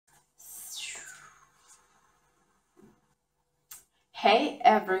Hey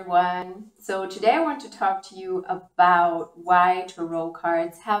everyone! So today I want to talk to you about why tarot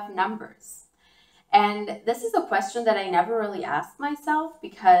cards have numbers. And this is a question that I never really asked myself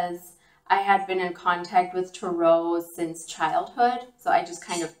because I had been in contact with tarot since childhood. So I just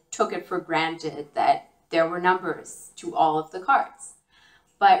kind of took it for granted that there were numbers to all of the cards.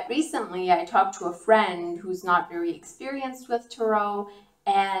 But recently I talked to a friend who's not very experienced with tarot,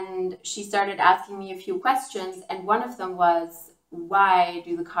 and she started asking me a few questions, and one of them was, why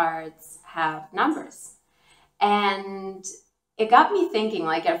do the cards have numbers? And it got me thinking.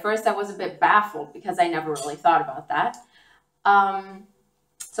 Like, at first I was a bit baffled because I never really thought about that.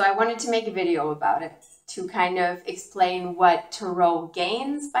 So I wanted to make a video about it to kind of explain what tarot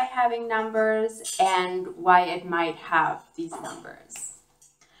gains by having numbers and why it might have these numbers.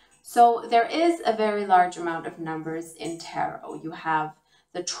 So there is a very large amount of numbers in tarot. You have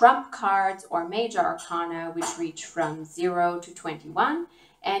the trump cards or major arcana, which reach from 0 to 21.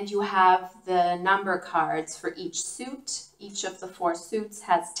 And you have the number cards for each suit. Each of the 4 suits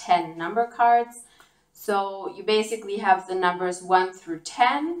has 10 number cards. So you basically have the numbers 1 through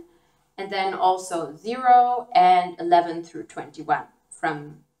 10, and then also 0 and 11 through 21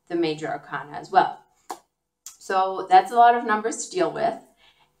 from the major arcana as well. So that's a lot of numbers to deal with.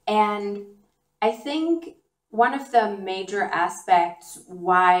 And I think one of the major aspects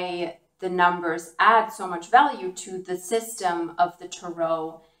why the numbers add so much value to the system of the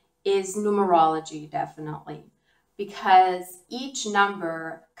tarot is numerology, definitely. Because each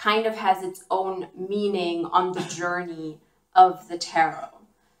number kind of has its own meaning on the journey of the tarot.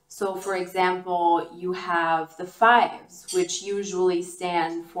 So for example, you have the 5s, which usually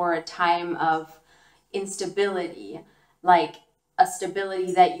stand for a time of instability, like a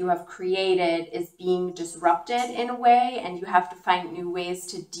stability that you have created is being disrupted in a way, and you have to find new ways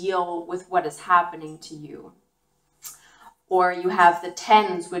to deal with what is happening to you. Or you have the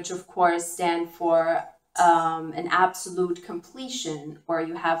 10s, which of course stand for an absolute completion. Or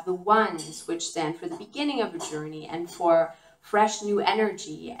you have the 1s, which stand for the beginning of a journey and for fresh new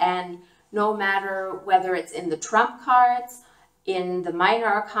energy. And no matter whether it's in the trump cards, in the minor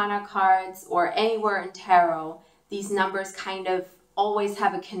arcana cards, or anywhere in tarot, these numbers kind of always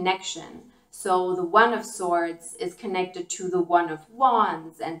have a connection. So the 1 of swords is connected to the 1 of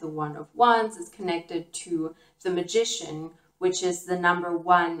wands, and the 1 of wands is connected to the magician, which is the number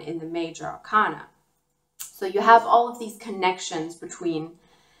 1 in the major arcana. So you have all of these connections between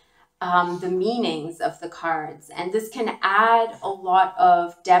the meanings of the cards, and this can add a lot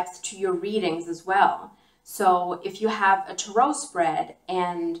of depth to your readings as well. So if you have a tarot spread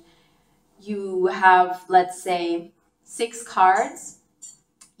and you have, let's say, 6 cards,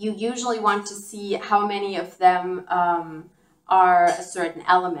 you usually want to see how many of them are a certain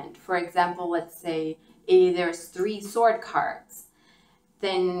element. For example, let's say there's 3 sword cards.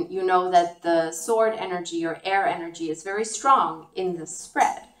 Then you know that the sword energy or air energy is very strong in this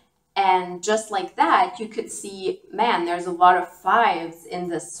spread. And just like that, you could see, man, there's a lot of 5s in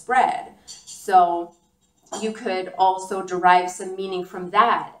this spread. So you could also derive some meaning from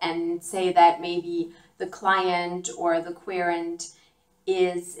that and say that maybe the client or the querent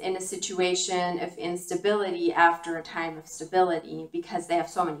is in a situation of instability after a time of stability because they have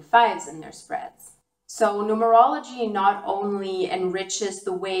so many 5s in their spreads. So numerology not only enriches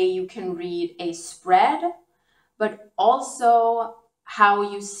the way you can read a spread, but also how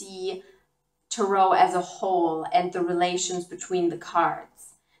you see tarot as a whole and the relations between the cards.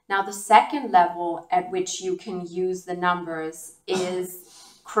 Now, the second level at which you can use the numbers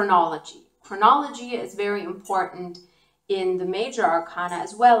is chronology. Chronology is very important in the major arcana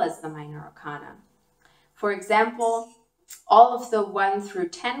as well as the minor arcana. For example, all of the 1 through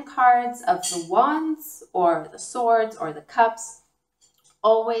 10 cards of the wands or the swords or the cups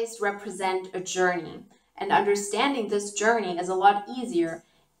always represent a journey. And understanding this journey is a lot easier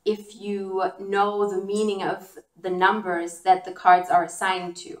if you know the meaning of the numbers that the cards are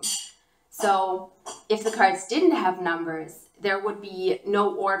assigned to. So if the cards didn't have numbers, there would be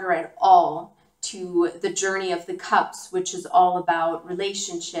no order at all to the journey of the cups, which is all about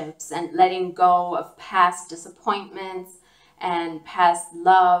relationships and letting go of past disappointments and past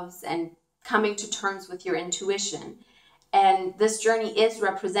loves and coming to terms with your intuition. And this journey is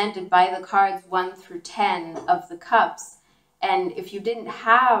represented by the cards 1 through 10 of the cups. And if you didn't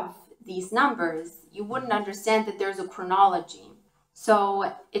have these numbers, you wouldn't understand that there's a chronology.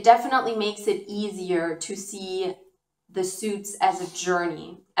 So it definitely makes it easier to see the suits as a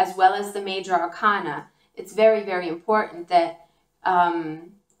journey, as well as the major arcana. It's very, very important that,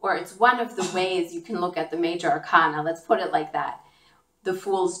 or it's one of the ways you can look at the major arcana, let's put it like that. the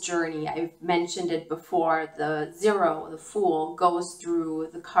Fool's journey. I've mentioned it before. The 0, the Fool, goes through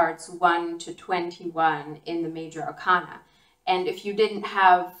the cards 1 to 21 in the Major Arcana. And if you didn't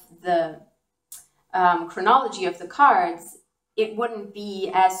have the chronology of the cards, it wouldn't be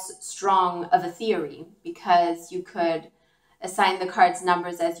as strong of a theory, because you could assign the cards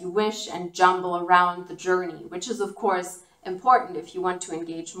numbers as you wish and jumble around the journey, which is of course important if you want to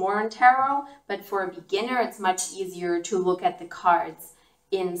engage more in tarot, but for a beginner it's much easier to look at the cards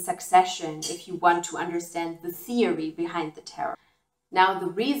in succession if you want to understand the theory behind the tarot. Now, the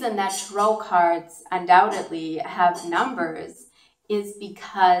reason that tarot cards undoubtedly have numbers is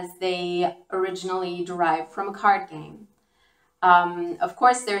because they originally derived from a card game. Of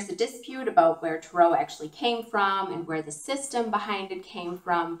course, there's a dispute about where tarot actually came from and where the system behind it came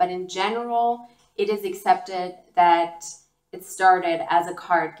from, but in general, it is accepted that it started as a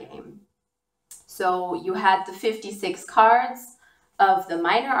card game. So you had the 56 cards of the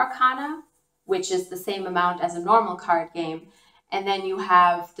Minor Arcana, which is the same amount as a normal card game, and then you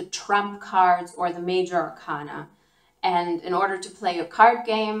have the trump cards or the Major Arcana. And in order to play a card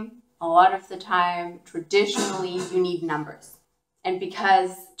game, a lot of the time, traditionally, you need numbers. And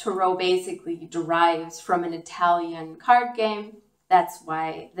because tarot basically derives from an Italian card game, that's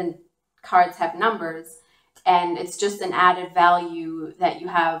why the cards have numbers. And it's just an added value that you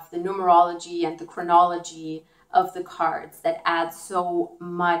have the numerology and the chronology of the cards that adds so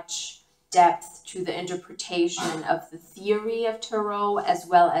much depth to the interpretation of the theory of tarot, as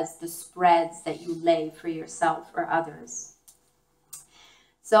well as the spreads that you lay for yourself or others.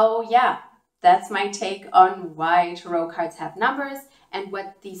 So yeah, that's my take on why tarot cards have numbers and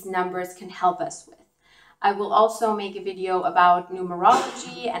what these numbers can help us with. I will also make a video about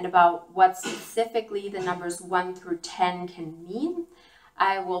numerology and about what specifically the numbers 1 through 10 can mean.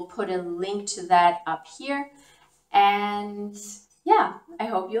 I will put a link to that up here. And yeah, I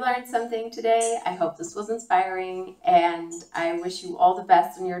hope you learned something today. I hope this was inspiring, and I wish you all the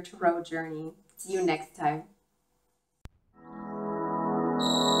best on your tarot journey. See you next time.